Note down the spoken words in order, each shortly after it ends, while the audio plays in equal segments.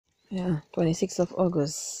Yeah, 26th of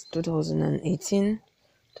August 2018.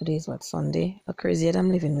 Today is what, Sunday? A crazy head I'm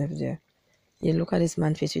living with there. You look at this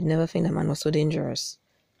man's face, you'd never think that man was so dangerous.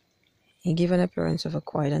 He gave an appearance of a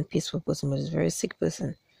quiet and peaceful person, but he's a very sick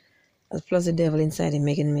person. As plus the devil inside him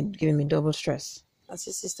giving me double stress. That's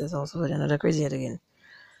his sister's also heard another crazy head again.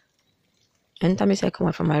 Anytime I say I come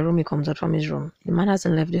out from my room, he comes out from his room. The man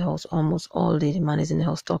hasn't left the house almost all day. The man is in the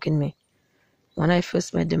house talking to me. When I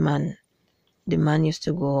first met the man used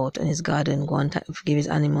to go out in his garden, go and give his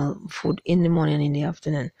animal food in the morning and in the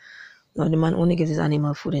afternoon. Now the man only gives his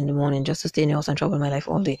animal food in the morning just to stay in the house and trouble my life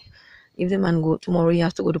all day. If the man go tomorrow, he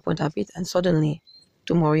has to go to Point of It, and suddenly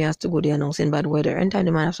tomorrow he has to go there announcing bad weather. Anytime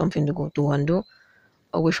the man has something to go to and do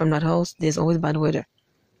away from that house, there's always bad weather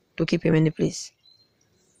to keep him in the place.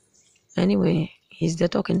 Anyway, he's there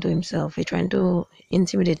talking to himself. He's trying to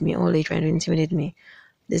intimidate me all day, trying to intimidate me.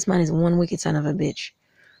 This man is one wicked son of a bitch.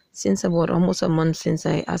 Since about almost a month since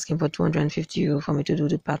I asked him for 250 euro for me to do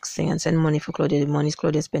the packs thing and send money for Claudia, the money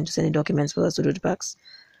Claudia spent to send the documents for us to do the packs.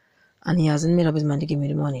 And he hasn't made up his mind to give me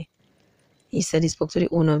the money. He said he spoke to the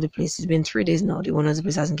owner of the place. It's been 3 days now. The owner of the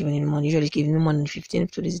place hasn't given him money. Usually giving him money on the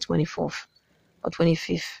 15th, today is the 24th or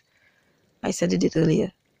 25th. I said the date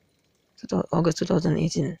earlier, August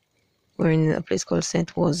 2018. We're in a place called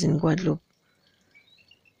St. Was in Guadeloupe.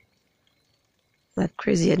 That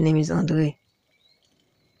crazy head name is André.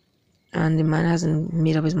 And the man hasn't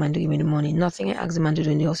made up his mind to give me the money. Nothing I ask the man to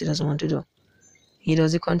do in the house he doesn't want to do. He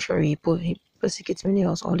does the contrary. He persecutes me in the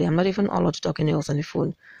house all day. I'm not even allowed to talk in the house on the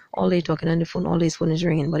phone. All day talking on the phone. All day his phone is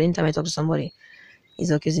ringing. But anytime I talk to somebody,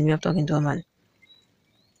 he's accusing me of talking to a man.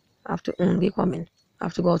 I have to be coming. I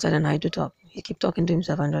have to go outside and hide to talk. He keep talking to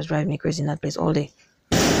himself and just drive me crazy in that place all day.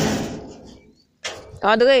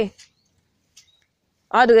 André!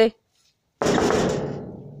 André!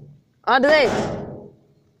 André!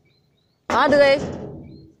 André!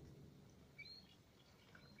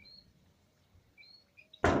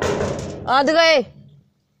 André!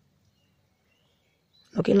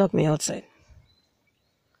 Look, he locked me outside.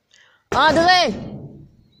 André!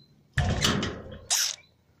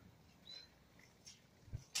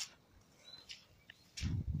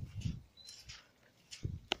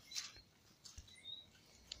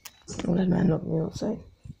 Oh, that man locked me outside.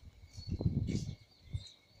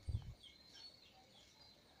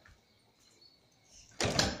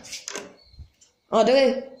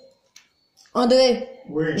 André! André!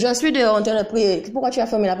 Oui. Je suis dehors en train de prier. Pourquoi tu as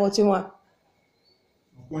fermé la porte sur moi?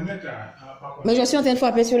 Mais je suis en train de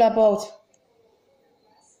frapper sur la porte.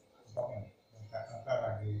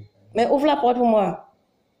 Mais ouvre la porte pour moi.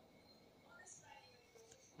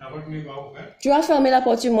 Tu as fermé la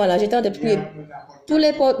porte sur moi là, j'étais en train de prier. Tous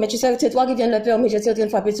les portes, mais tu sais, c'est toi qui viens de le fermer, j'étais en train de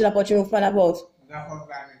frapper sur la porte, tu n'ouvres pas la porte.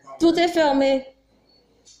 Tout est fermé.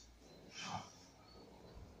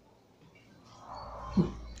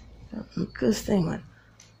 Good thing, man.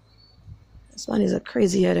 This man is a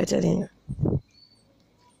crazy head, I tell you.